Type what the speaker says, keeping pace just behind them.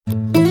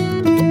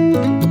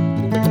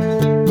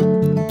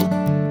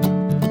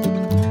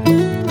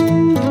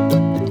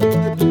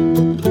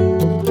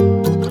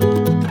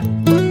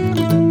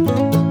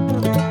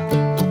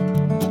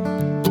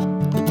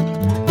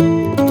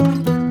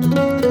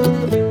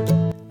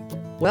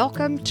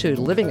Welcome to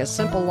Living a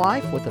Simple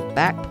Life with a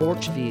Back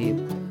Porch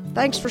View.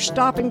 Thanks for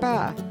stopping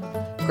by.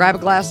 Grab a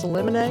glass of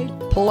lemonade,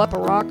 pull up a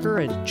rocker,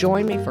 and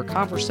join me for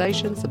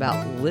conversations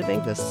about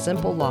living the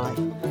simple life.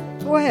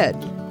 Go ahead,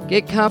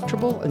 get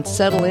comfortable and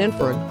settle in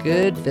for a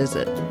good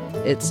visit.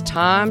 It's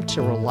time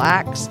to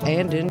relax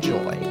and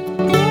enjoy.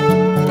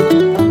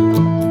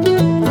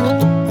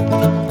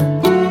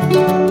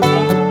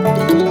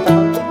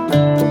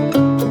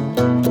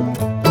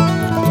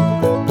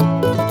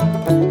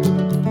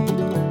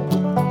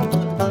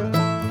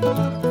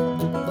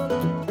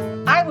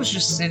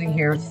 Just sitting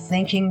here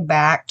thinking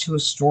back to a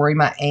story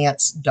my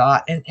aunts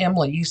Dot and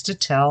Emily used to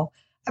tell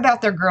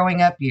about their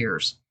growing up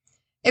years.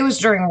 It was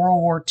during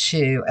World War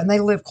II, and they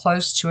lived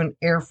close to an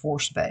Air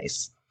Force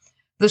base.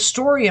 The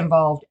story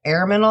involved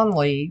airmen on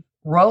leave,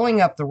 rolling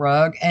up the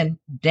rug, and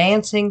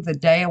dancing the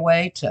day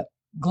away to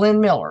Glenn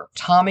Miller,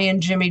 Tommy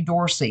and Jimmy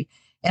Dorsey,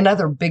 and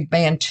other big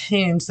band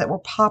tunes that were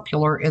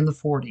popular in the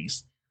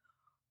 40s.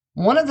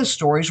 One of the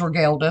stories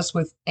regaled us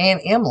with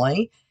Aunt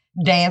Emily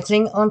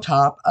dancing on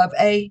top of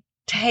a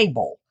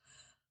table.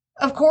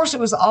 Of course, it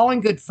was all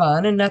in good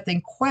fun and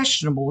nothing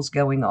questionable was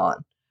going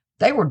on.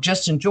 They were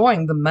just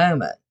enjoying the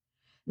moment.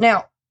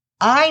 Now,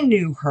 I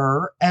knew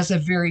her as a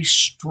very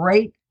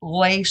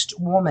straight-laced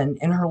woman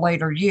in her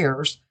later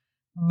years,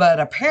 but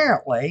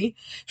apparently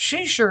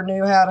she sure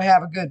knew how to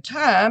have a good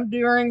time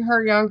during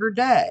her younger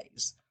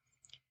days.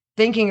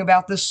 Thinking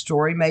about this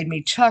story made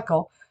me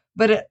chuckle,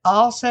 but it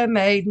also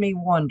made me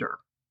wonder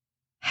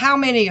how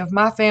many of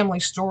my family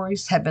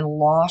stories have been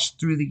lost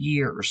through the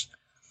years.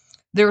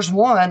 There's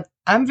one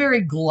I'm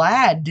very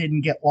glad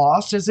didn't get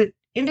lost, as it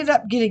ended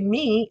up getting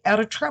me out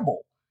of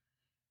trouble.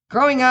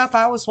 Growing up,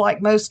 I was like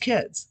most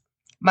kids.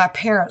 My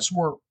parents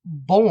were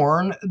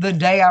born the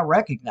day I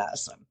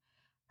recognized them.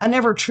 I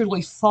never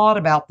truly thought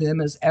about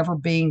them as ever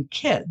being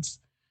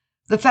kids.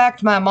 The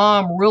fact my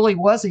mom really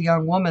was a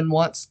young woman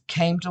once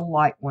came to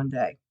light one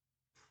day.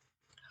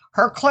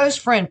 Her close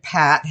friend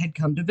Pat had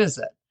come to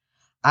visit.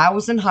 I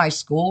was in high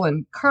school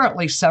and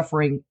currently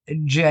suffering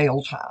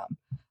jail time.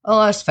 Well,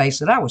 let's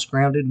face it, I was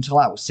grounded until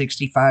I was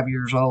 65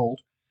 years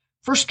old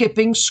for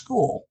skipping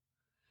school.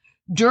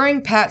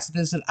 During Pat's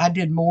visit, I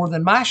did more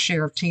than my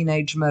share of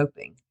teenage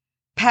moping.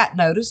 Pat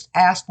noticed,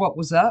 asked what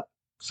was up,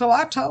 so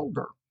I told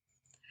her.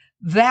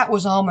 That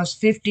was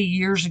almost 50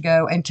 years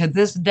ago, and to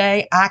this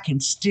day, I can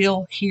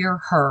still hear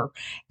her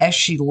as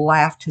she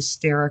laughed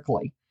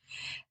hysterically.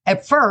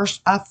 At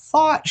first, I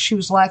thought she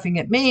was laughing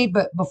at me,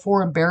 but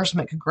before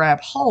embarrassment could grab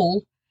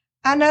hold,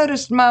 I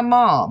noticed my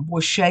mom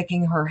was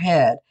shaking her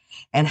head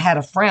and had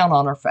a frown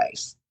on her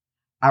face.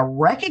 I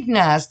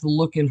recognized the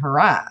look in her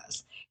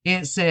eyes.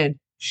 It said,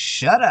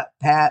 "Shut up,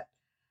 Pat."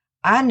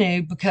 I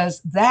knew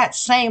because that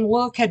same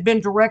look had been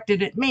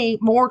directed at me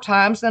more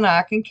times than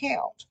I can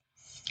count.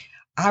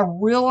 I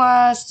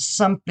realized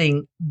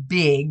something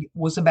big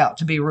was about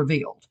to be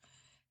revealed.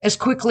 As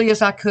quickly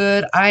as I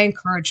could, I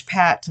encouraged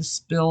Pat to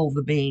spill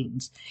the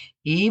beans,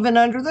 even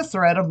under the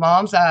threat of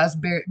Mom's eyes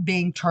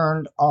being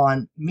turned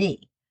on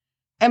me.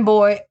 And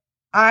boy,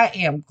 I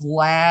am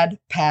glad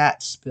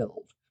Pat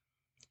spilled.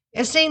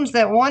 It seems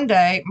that one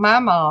day, my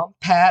mom,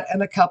 Pat,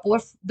 and a couple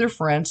of their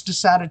friends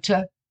decided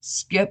to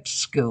skip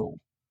school.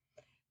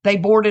 They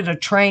boarded a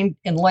train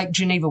in Lake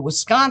Geneva,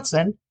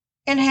 Wisconsin,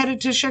 and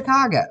headed to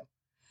Chicago.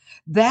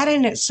 That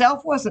in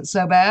itself wasn't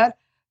so bad,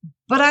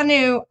 but I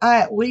knew I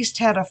at least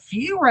had a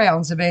few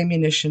rounds of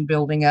ammunition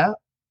building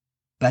up.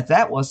 But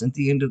that wasn't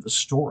the end of the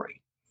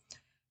story.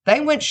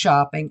 They went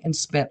shopping and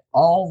spent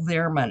all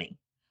their money,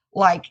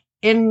 like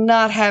in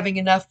not having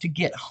enough to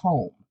get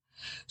home.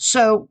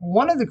 So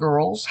one of the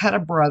girls had a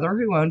brother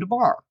who owned a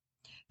bar.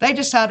 They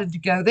decided to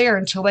go there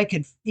until they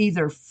could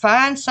either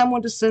find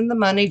someone to send the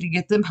money to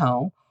get them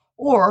home,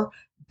 or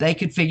they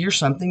could figure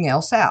something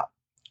else out.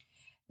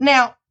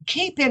 Now,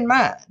 keep in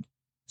mind,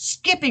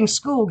 skipping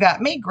school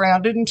got me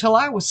grounded until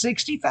I was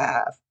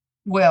 65.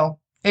 Well,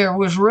 it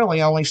was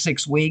really only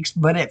 6 weeks,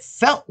 but it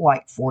felt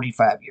like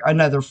 45 years,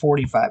 another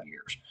 45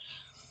 years.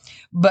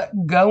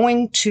 But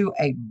going to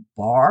a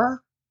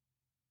bar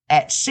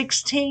at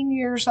 16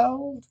 years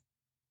old?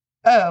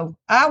 Oh,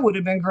 I would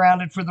have been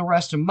grounded for the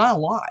rest of my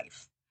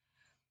life.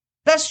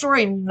 That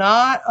story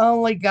not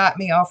only got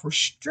me off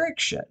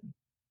restriction,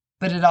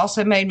 but it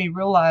also made me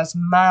realize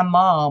my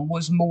mom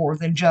was more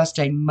than just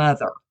a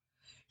mother.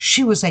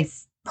 She was a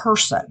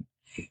person.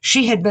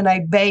 She had been a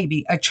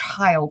baby, a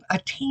child, a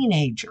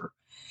teenager.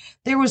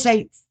 There was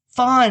a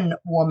fun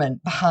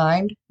woman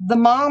behind the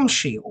mom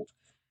shield.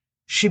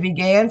 She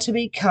began to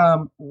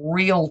become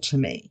real to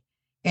me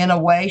in a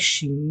way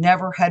she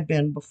never had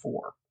been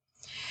before.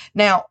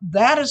 Now,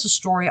 that is a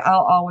story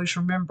I'll always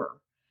remember.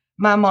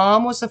 My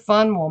mom was a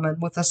fun woman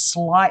with a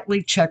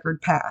slightly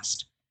checkered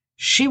past.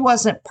 She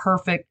wasn't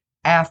perfect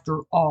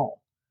after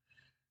all.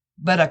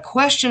 But a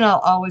question I'll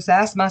always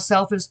ask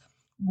myself is,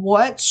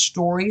 what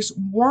stories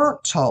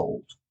weren't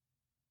told?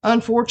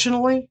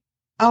 Unfortunately,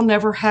 I'll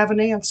never have an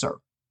answer.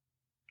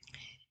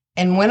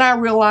 And when I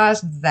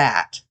realized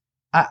that,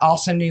 I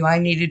also knew I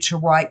needed to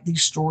write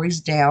these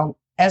stories down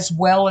as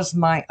well as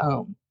my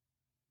own.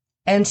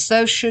 and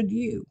so should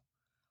you.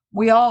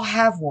 We all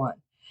have one,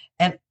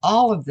 and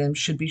all of them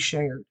should be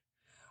shared.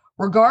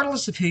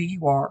 Regardless of who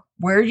you are,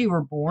 where you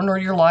were born, or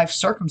your life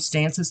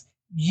circumstances,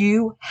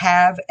 you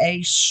have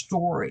a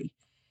story.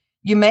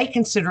 You may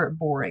consider it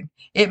boring.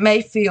 It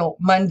may feel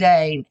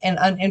mundane and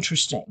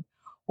uninteresting,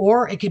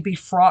 or it could be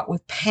fraught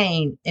with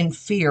pain and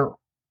fear,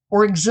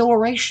 or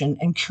exhilaration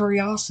and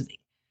curiosity.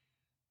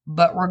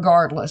 But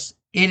regardless,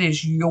 it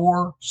is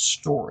your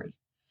story.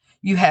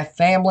 You have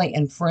family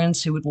and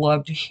friends who would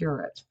love to hear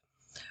it.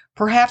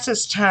 Perhaps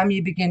it's time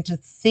you begin to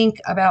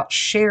think about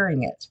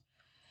sharing it.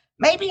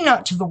 Maybe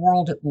not to the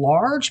world at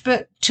large,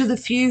 but to the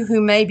few who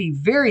may be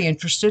very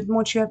interested in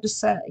what you have to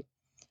say.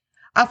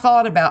 I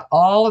thought about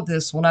all of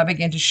this when I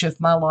began to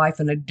shift my life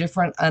in a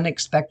different,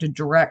 unexpected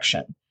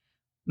direction.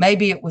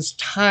 Maybe it was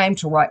time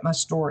to write my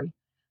story.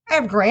 I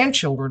have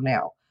grandchildren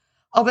now.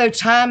 Although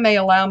time may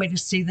allow me to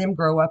see them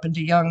grow up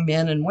into young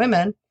men and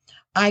women,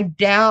 I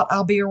doubt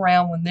I'll be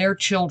around when their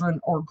children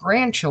or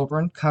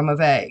grandchildren come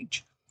of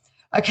age.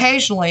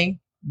 Occasionally,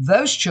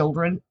 those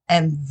children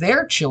and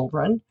their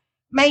children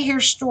may hear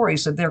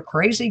stories of their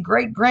crazy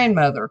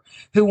great-grandmother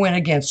who went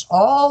against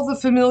all the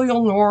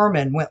familial norm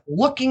and went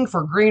looking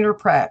for greener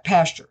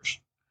pastures.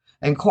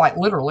 And quite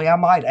literally, I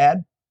might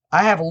add,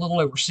 I have a little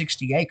over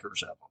 60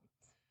 acres of them.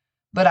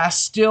 But I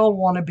still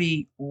want to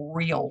be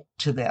real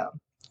to them.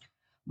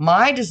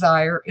 My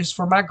desire is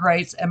for my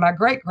greats and my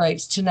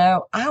great-greats to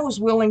know I was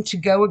willing to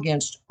go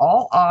against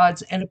all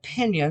odds and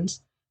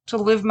opinions to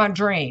live my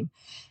dream.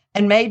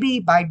 And maybe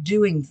by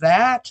doing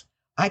that,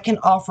 I can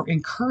offer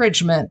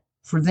encouragement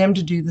for them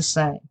to do the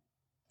same.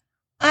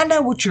 I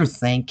know what you're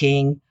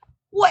thinking.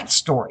 What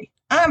story?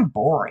 I'm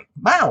boring.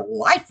 My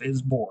life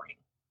is boring.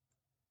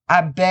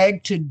 I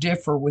beg to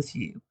differ with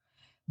you.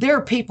 There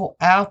are people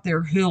out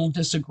there who'll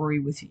disagree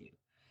with you.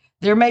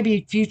 There may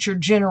be future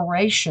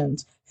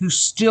generations who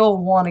still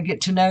want to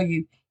get to know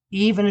you,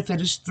 even if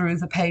it is through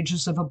the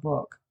pages of a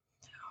book.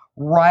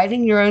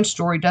 Writing your own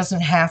story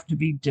doesn't have to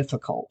be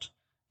difficult.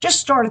 Just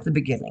start at the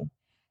beginning.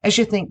 As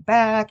you think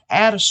back,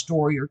 add a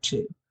story or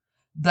two.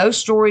 Those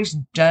stories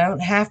don't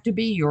have to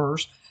be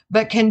yours,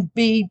 but can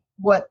be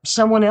what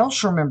someone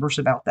else remembers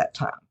about that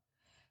time.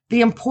 The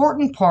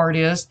important part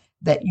is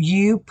that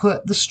you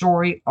put the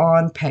story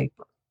on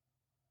paper.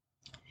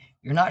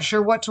 You're not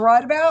sure what to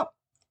write about?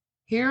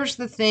 Here's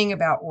the thing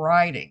about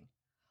writing.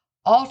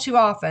 All too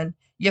often,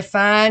 you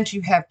find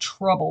you have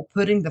trouble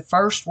putting the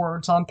first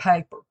words on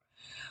paper.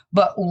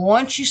 But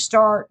once you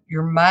start,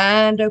 your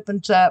mind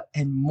opens up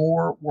and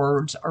more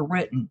words are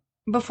written.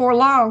 Before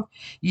long,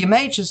 you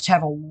may just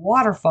have a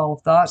waterfall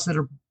of thoughts that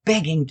are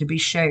begging to be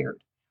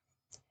shared.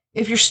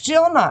 If you're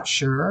still not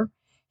sure,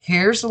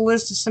 here's a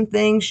list of some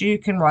things you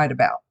can write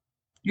about.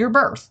 Your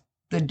birth,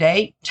 the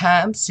date,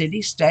 time,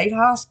 city, state,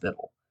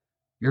 hospital.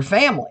 Your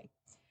family.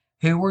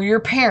 Who were your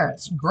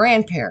parents,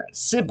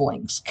 grandparents,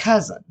 siblings,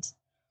 cousins?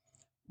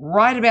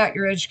 Write about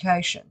your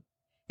education.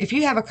 If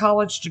you have a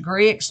college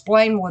degree,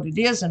 explain what it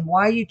is and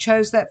why you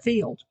chose that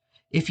field.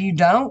 If you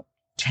don't,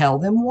 tell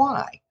them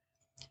why.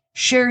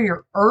 Share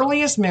your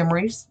earliest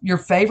memories, your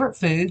favorite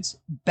foods,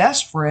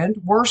 best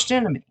friend, worst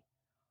enemy.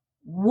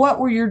 What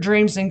were your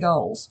dreams and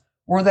goals?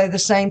 Were they the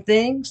same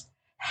things?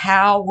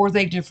 How were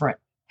they different?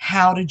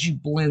 How did you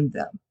blend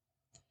them?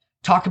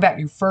 Talk about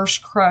your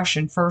first crush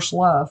and first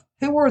love.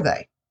 Who were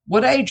they?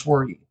 What age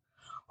were you?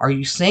 Are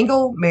you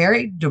single,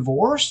 married,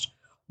 divorced?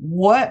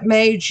 What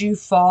made you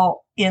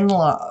fall in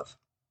love?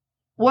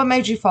 What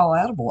made you fall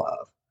out of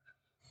love?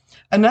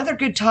 Another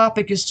good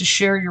topic is to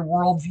share your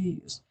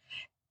worldviews.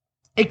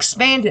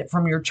 Expand it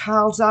from your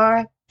child's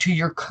eye to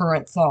your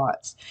current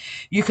thoughts.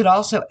 You could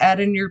also add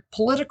in your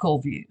political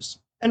views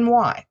and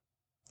why.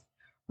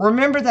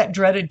 Remember that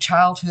dreaded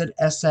childhood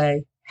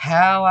essay,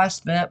 How I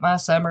Spent My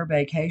Summer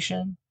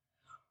Vacation?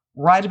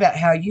 Write about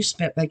how you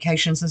spent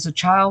vacations as a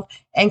child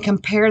and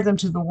compare them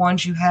to the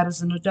ones you had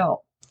as an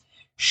adult.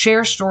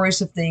 Share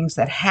stories of things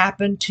that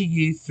happened to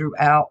you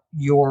throughout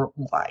your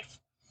life.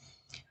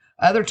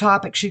 Other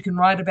topics you can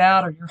write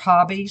about are your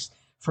hobbies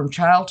from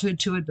childhood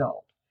to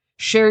adult.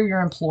 Share your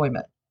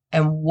employment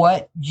and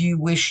what you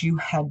wish you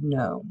had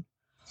known.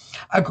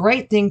 A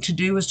great thing to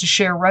do is to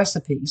share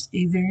recipes,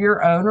 either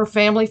your own or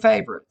family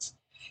favorites.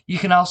 You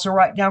can also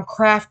write down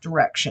craft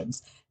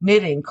directions,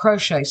 knitting,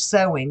 crochet,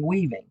 sewing,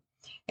 weaving.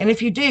 And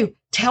if you do,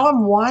 tell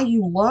them why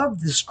you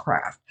love this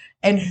craft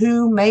and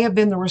who may have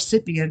been the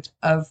recipient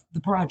of the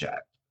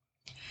project.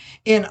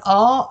 In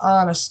all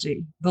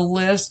honesty, the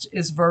list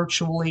is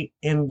virtually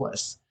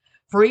endless.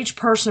 For each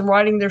person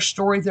writing their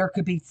story, there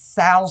could be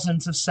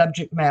thousands of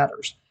subject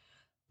matters.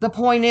 The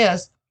point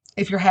is,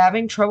 if you're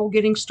having trouble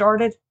getting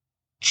started,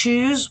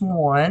 choose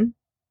one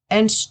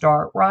and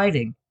start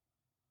writing.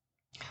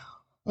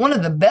 One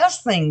of the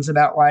best things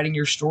about writing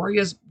your story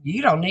is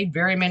you don't need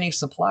very many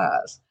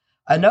supplies.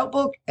 A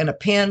notebook and a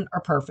pen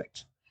are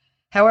perfect.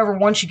 However,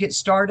 once you get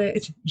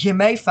started, you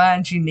may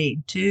find you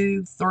need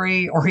 2,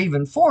 3, or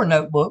even 4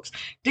 notebooks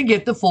to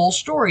get the full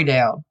story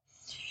down.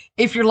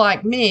 If you're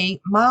like me,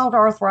 mild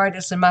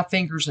arthritis in my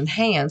fingers and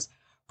hands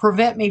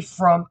prevent me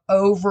from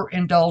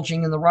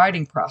overindulging in the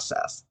writing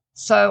process.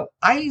 So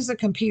I use a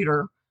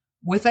computer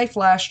with a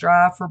flash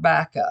drive for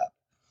backup.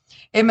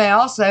 It may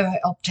also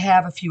help to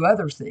have a few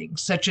other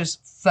things, such as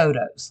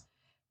photos.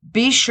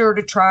 Be sure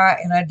to try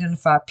and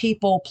identify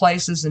people,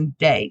 places, and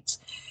dates.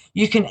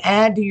 You can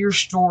add to your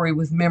story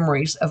with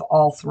memories of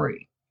all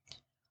three.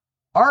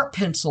 Art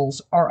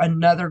pencils are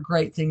another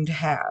great thing to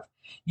have.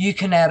 You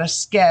can add a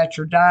sketch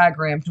or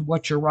diagram to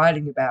what you're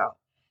writing about.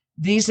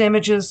 These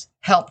images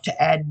help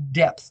to add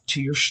depth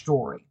to your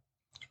story.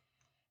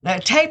 Now, a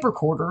tape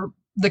recorder,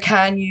 the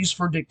kind used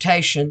for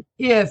dictation,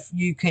 if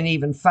you can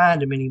even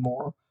find them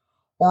anymore,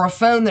 or a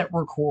phone that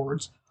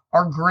records,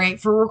 are great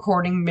for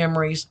recording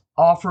memories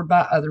offered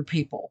by other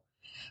people.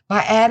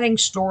 By adding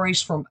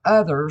stories from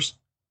others,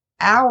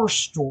 our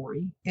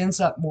story ends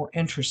up more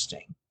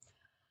interesting.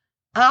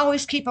 I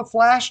always keep a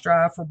flash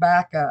drive for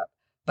backup,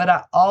 but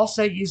I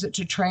also use it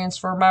to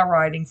transfer my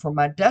writing from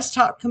my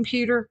desktop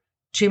computer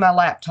to my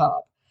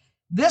laptop.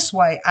 This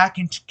way, I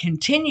can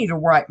continue to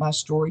write my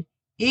story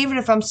even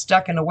if I'm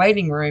stuck in a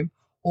waiting room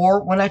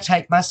or when I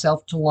take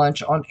myself to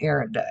lunch on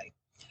errand day.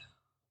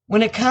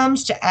 When it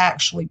comes to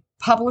actually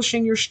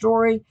publishing your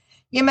story,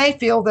 you may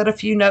feel that a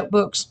few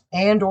notebooks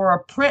and or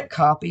a print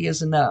copy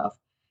is enough,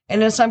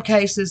 and in some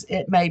cases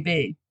it may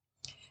be.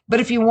 But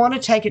if you want to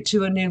take it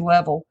to a new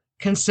level,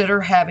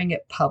 consider having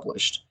it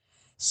published.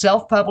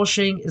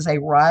 Self-publishing is a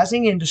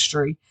rising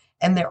industry,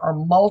 and there are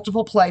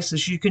multiple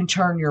places you can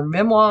turn your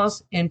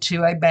memoirs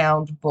into a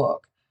bound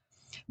book.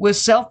 With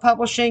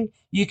self-publishing,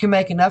 you can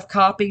make enough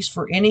copies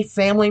for any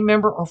family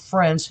member or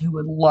friends who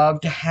would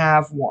love to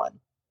have one.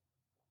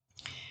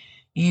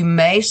 You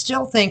may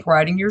still think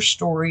writing your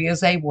story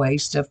is a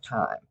waste of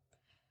time,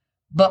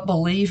 but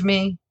believe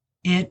me,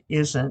 it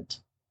isn't.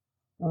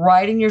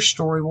 Writing your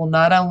story will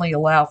not only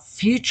allow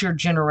future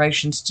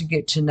generations to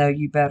get to know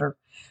you better,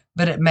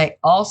 but it may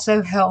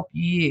also help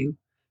you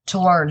to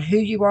learn who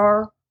you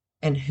are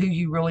and who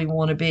you really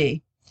want to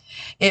be.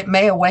 It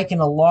may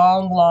awaken a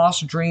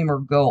long-lost dream or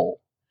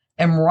goal.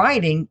 And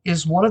writing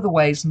is one of the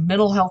ways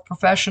mental health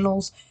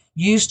professionals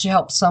use to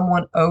help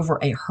someone over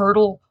a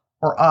hurdle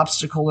or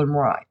obstacle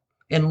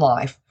in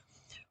life.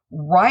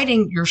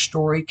 Writing your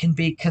story can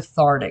be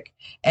cathartic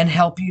and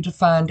help you to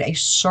find a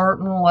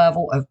certain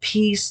level of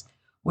peace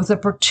with a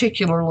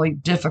particularly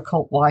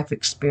difficult life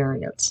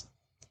experience.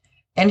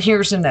 And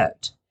here's a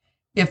note.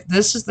 If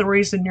this is the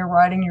reason you're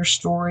writing your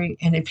story,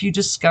 and if you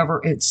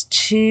discover it's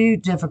too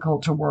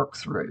difficult to work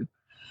through,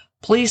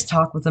 please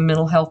talk with a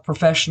mental health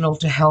professional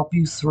to help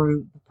you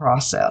through the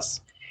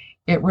process.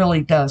 It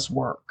really does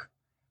work.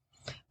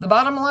 The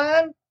bottom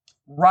line,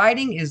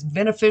 writing is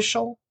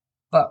beneficial,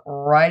 but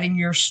writing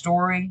your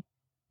story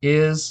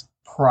is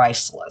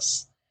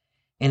priceless.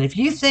 And if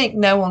you think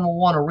no one will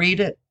want to read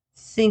it,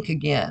 think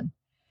again.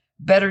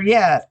 Better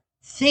yet,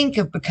 think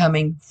of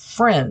becoming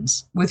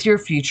friends with your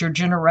future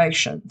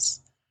generations.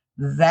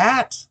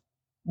 That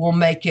will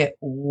make it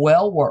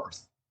well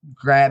worth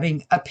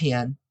grabbing a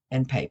pen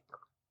and paper.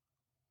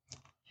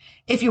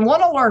 If you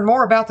want to learn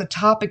more about the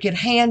topic at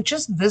hand,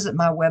 just visit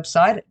my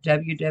website at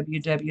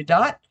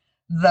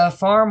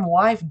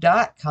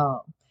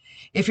www.thefarmwife.com.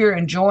 If you're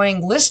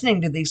enjoying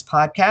listening to these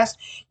podcasts,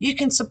 you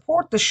can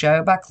support the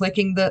show by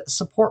clicking the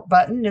support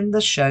button in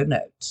the show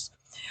notes.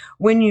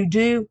 When you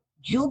do,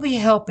 you'll be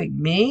helping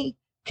me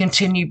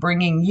continue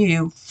bringing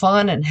you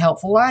fun and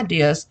helpful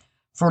ideas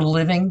for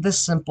living the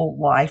simple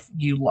life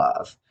you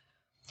love.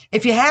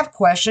 If you have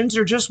questions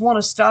or just want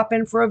to stop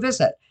in for a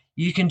visit,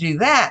 you can do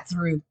that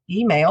through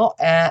email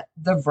at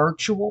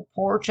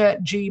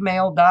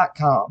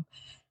thevirtualporch@gmail.com.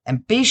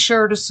 And be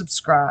sure to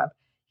subscribe.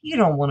 You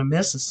don't want to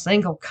miss a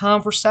single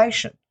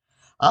conversation.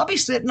 I'll be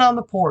sitting on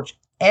the porch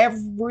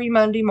every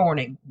Monday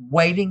morning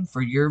waiting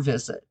for your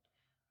visit.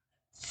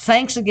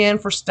 Thanks again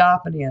for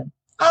stopping in.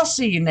 I'll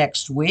see you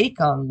next week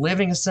on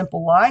Living a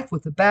Simple Life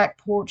with a Back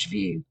Porch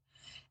View.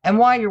 And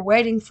while you're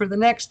waiting for the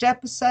next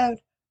episode,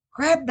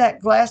 grab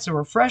that glass of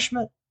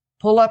refreshment,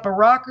 pull up a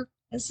rocker,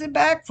 and sit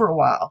back for a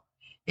while.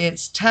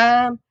 It's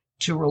time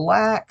to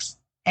relax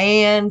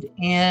and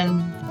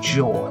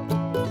enjoy.